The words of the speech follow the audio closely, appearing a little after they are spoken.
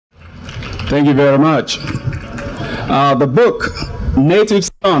Thank you very much. The book, Native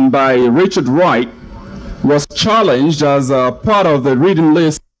Son by Richard Wright, was challenged as a part of the reading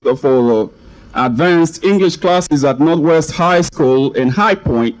list for advanced English classes at Northwest High School in High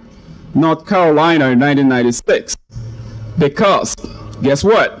Point, North Carolina in 1996. Because, guess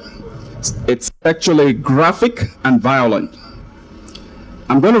what? It's actually graphic and violent.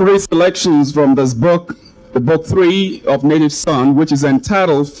 I'm going to read selections from this book, the book 3 of Native Son, which is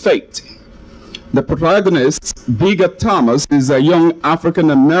entitled Fate. The protagonist, Bigger Thomas, is a young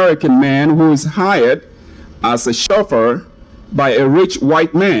African-American man who is hired as a chauffeur by a rich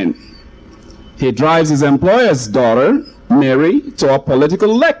white man. He drives his employer's daughter, Mary, to a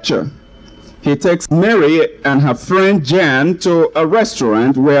political lecture. He takes Mary and her friend Jan to a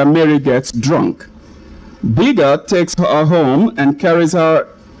restaurant where Mary gets drunk. Bigger takes her home and carries her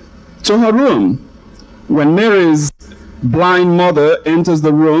to her room. When Mary's blind mother enters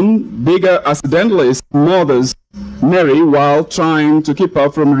the room, Bigger accidentally smothers Mary while trying to keep her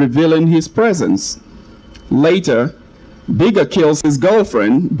from revealing his presence. Later, Bigger kills his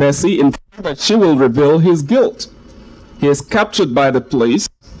girlfriend, Bessie, in fear that she will reveal his guilt. He is captured by the police,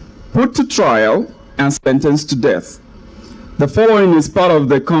 put to trial, and sentenced to death. The following is part of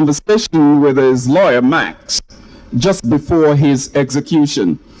the conversation with his lawyer, Max, just before his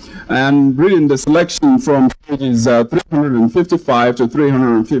execution. And reading the selection from pages 355 to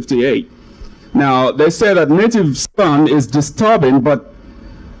 358. Now, they say that Native Son is disturbing, but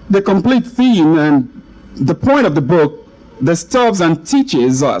the complete theme and the point of the book disturbs and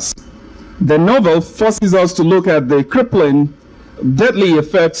teaches us. The novel forces us to look at the crippling, deadly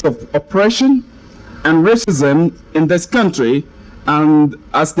effects of oppression and racism in this country, and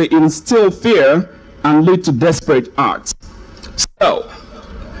as they instill fear and lead to desperate acts. So,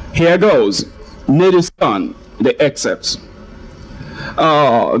 here goes, Native Son, the excerpts.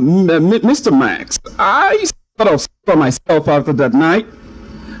 Mr. Max, I sort of saw myself after that night,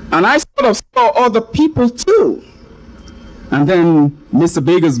 and I sort of saw other people too. And then Mr.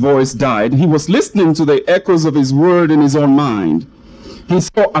 Bigger's voice died. He was listening to the echoes of his word in his own mind. He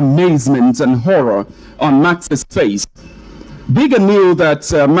saw amazement and horror on Max's face. Bigger knew that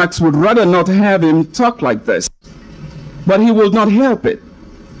Max would rather not have him talk like this, but he would not help it.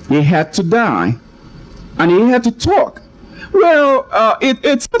 He had to die, and he had to talk. Well,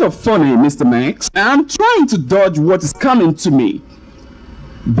 it's sort of funny, Mr. Max. I'm trying to dodge what is coming to me.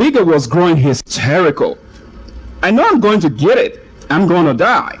 Bigger was growing hysterical. I know I'm going to get it. I'm going to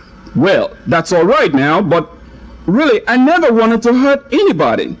die. Well, that's all right now, but really, I never wanted to hurt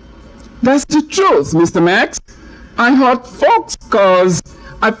anybody. That's the truth, Mr. Max. I hurt folks because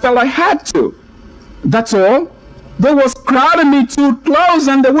I felt I had to. That's all. They was crowding me too close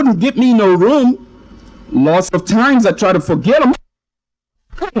and they wouldn't give me no room. Lots of times I tried to forget them.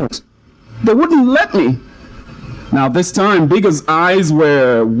 They wouldn't let me. Now this time, Bigger's eyes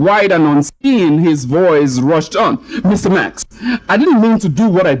were wide and unseeing. His voice rushed on. Mr. Max, I didn't mean to do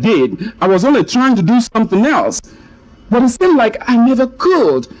what I did. I was only trying to do something else. But it seemed like I never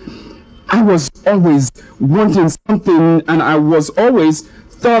could. I was always wanting something, and I was always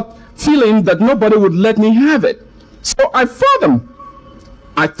feeling that nobody would let me have it. So I fought them.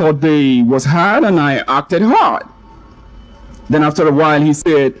 I thought they was hard, and I acted hard. Then after a while he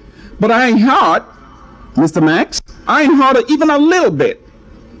said, but I ain't hard, Mr. Max. I ain't hard even a little bit.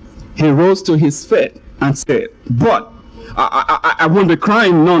 He rose to his feet and said, but I won't be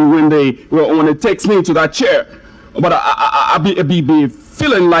crying none when it takes me to that chair. But I be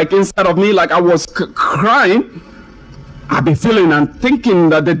feeling like inside of me like I was crying. I be feeling and thinking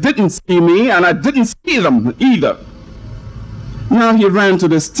that they didn't see me and I didn't see them either. Now he ran to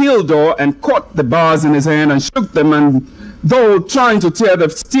the steel door and caught the bars in his hand and shook them, and though trying to tear the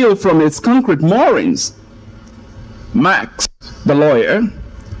steel from its concrete moorings. Max, the lawyer,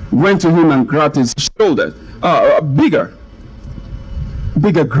 went to him and grabbed his shoulder. Bigger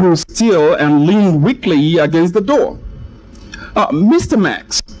grew still and leaned weakly against the door. Mr.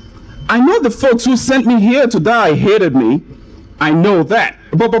 Max, I know the folks who sent me here to die hated me. I know that.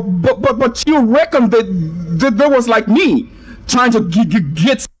 But you reckon that there was like me, trying to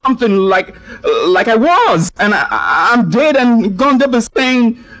get something like I was, and I'm dead and gone to be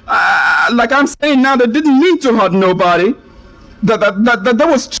saying, like I'm saying now, that didn't mean to hurt nobody. That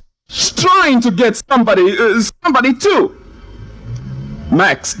was trying to get somebody too.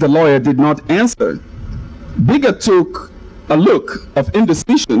 Max, the lawyer, did not answer. Bigger took a look of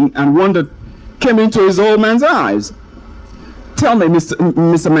indecision and wonder came into his old man's eyes. Tell me,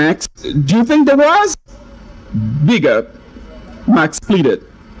 Mr. Max, do you think there was? Bigger, Max pleaded.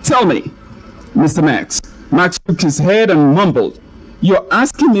 Tell me, Mr. Max. Max shook his head and mumbled. You're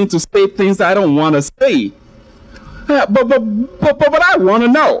asking me to say things I don't want to say. But I want to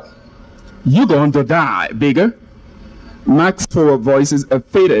know. You're going to die, Bigger. Mac's forward voices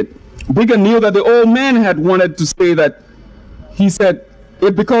faded. Bigger knew that the old man had wanted to say that. He said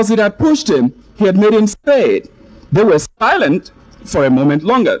it because it had pushed him. He had made him say it. They were silent for a moment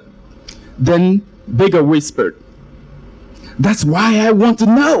longer. Then Bigger whispered, "That's why I want to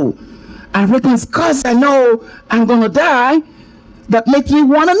know. I reckon it's because I know I'm going to die that makes me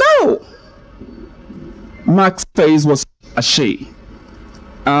want to know." Mac's face was ashamed.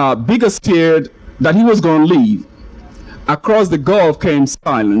 Bigger feared that he was going to leave. Across the gulf came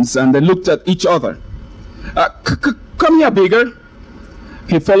silence, and they looked at each other. Come here, Bigger."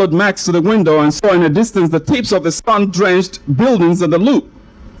 He followed Max to the window and saw in the distance the tips of the sun-drenched buildings in the loop.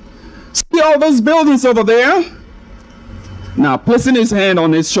 "See all those buildings over there?" Now, placing his hand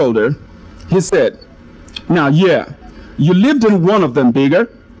on his shoulder, he said, "Now, yeah, you lived in one of them, Bigger.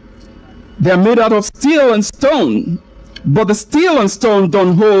 They're made out of steel and stone, but the steel and stone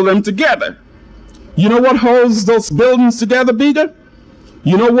don't hold them together. You know what holds those buildings together, Bigger?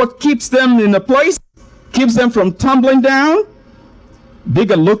 You know what keeps them in a place? Keeps them from tumbling down?"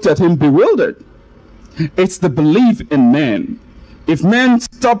 Bigger looked at him bewildered. "It's the belief in man. If men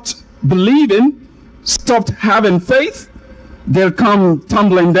stopped believing, stopped having faith, they'll come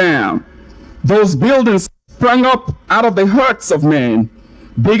tumbling down. Those buildings sprang up out of the hearts of men.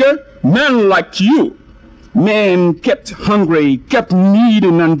 Bigger, men like you. Men kept hungry, kept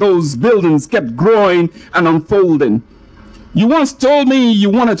needing, and those buildings kept growing and unfolding. You once told me you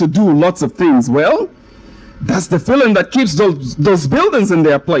wanted to do lots of things. Well, that's the feeling that keeps those buildings in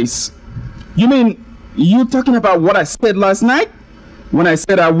their place. You mean you talking about what I said last night when I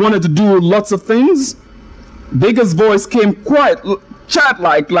said I wanted to do lots of things?" Bigger's voice came quite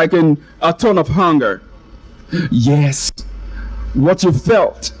childlike, like in a tone of hunger. "Yes, what you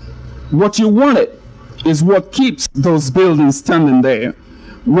felt, what you wanted, is what keeps those buildings standing there.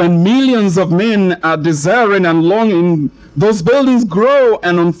 When millions of men are desiring and longing, those buildings grow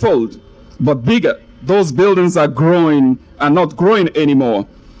and unfold. But Bigger, those buildings are not growing anymore.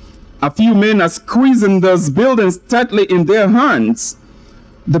 A few men are squeezing those buildings tightly in their hands.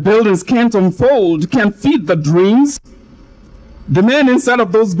 The buildings can't unfold, can't feed the dreams. The men inside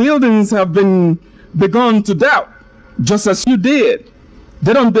of those buildings have begun to doubt, just as you did.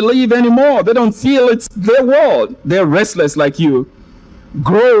 They don't believe anymore. They don't feel it's their world. They're restless like you.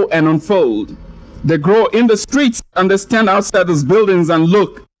 Grow and unfold. They grow in the streets and they stand outside those buildings and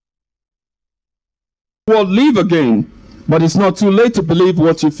look. Will live again, but it's not too late to believe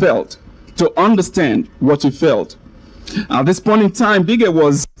what you felt, to understand what you felt." At this point in time, Bigger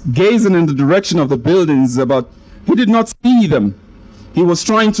was gazing in the direction of the buildings, but he did not see them. He was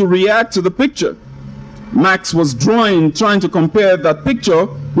trying to react to the picture. Max was trying to compare that picture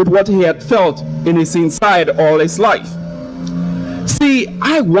with what he had felt in his inside all his life. "See,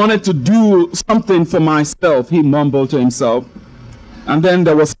 I wanted to do something for myself," he mumbled to himself. And then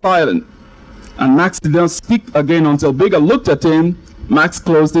there was silence. And Max did not speak again until Bigger looked at him. Max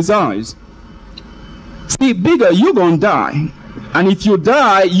closed his eyes. "See, Bigger, you're going to die. And if you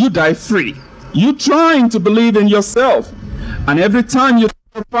die free. You're trying to believe in yourself. And every time you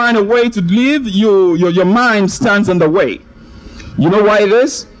find a way to live, your mind stands in the way. You know why it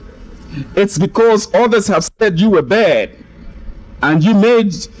is? It's because others have said you were bad. And you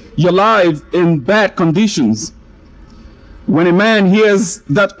made your life in bad conditions. When a man hears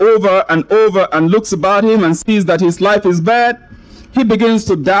that over and over and looks about him and sees that his life is bad, he begins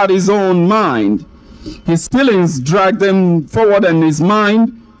to doubt his own mind. His feelings drag them forward, and his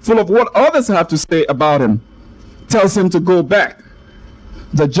mind, full of what others have to say about him, tells him to go back.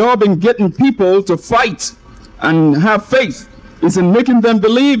 The job in getting people to fight and have faith is in making them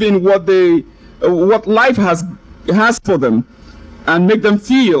believe in what life has for them, and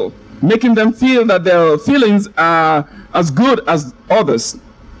making them feel that their feelings are as good as others.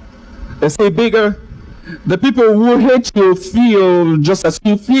 They say, "Bigger, the people who hate you feel just as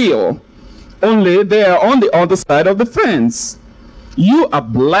you feel, only they are on the other side of the fence. You are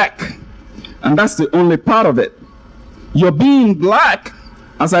black, and that's the only part of it. Your being black,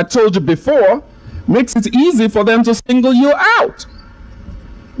 as I told you before, makes it easy for them to single you out.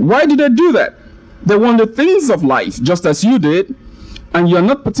 Why do they do that? They want the things of life, just as you did, and you're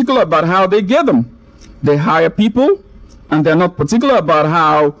not particular about how they get them. They hire people, and they're not particular about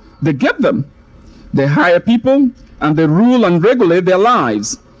how they get them. They hire people, and they rule and regulate their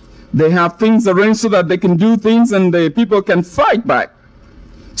lives. They have things arranged so that they can do things, and the people can fight back.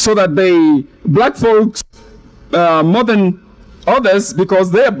 So that black folks, more than others,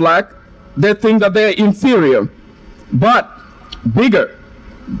 because they're black, they think that they're inferior. But bigger.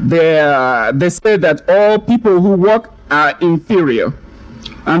 They say that all people who work are inferior.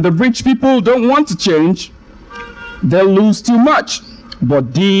 And the rich people don't want to change. They'll lose too much.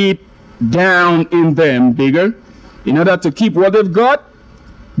 But deep down in them, bigger, in order to keep what they've got,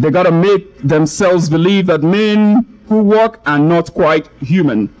 they got to make themselves believe that men who work are not quite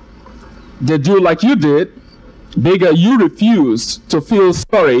human. They do like you did. Bigger, you refused to feel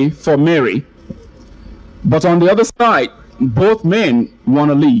sorry for Mary. But on the other side, both men want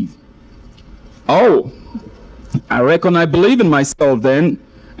to leave. Oh, I reckon I believe in myself then.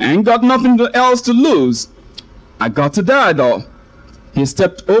 I ain't got nothing else to lose. I got to die though. He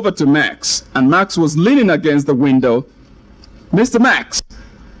stepped over to Max, and Max was leaning against the window. Mr. Max,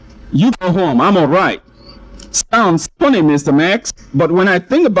 you go home, I'm all right. Sounds funny, Mr. Max, but when I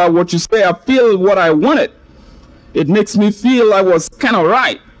think about what you say, I feel what I wanted. It makes me feel I was kind of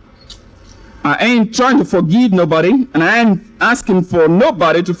right. I ain't trying to forgive nobody, and I ain't asking for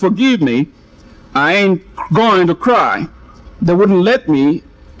nobody to forgive me. I ain't going to cry. They wouldn't let me,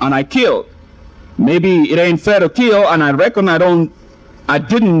 and I killed. Maybe it ain't fair to kill, and I reckon I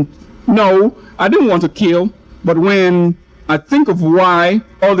didn't want to kill, but when I think of why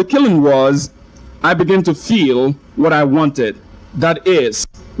all the killing was, I begin to feel what I wanted. That is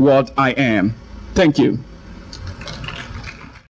what I am. Thank you.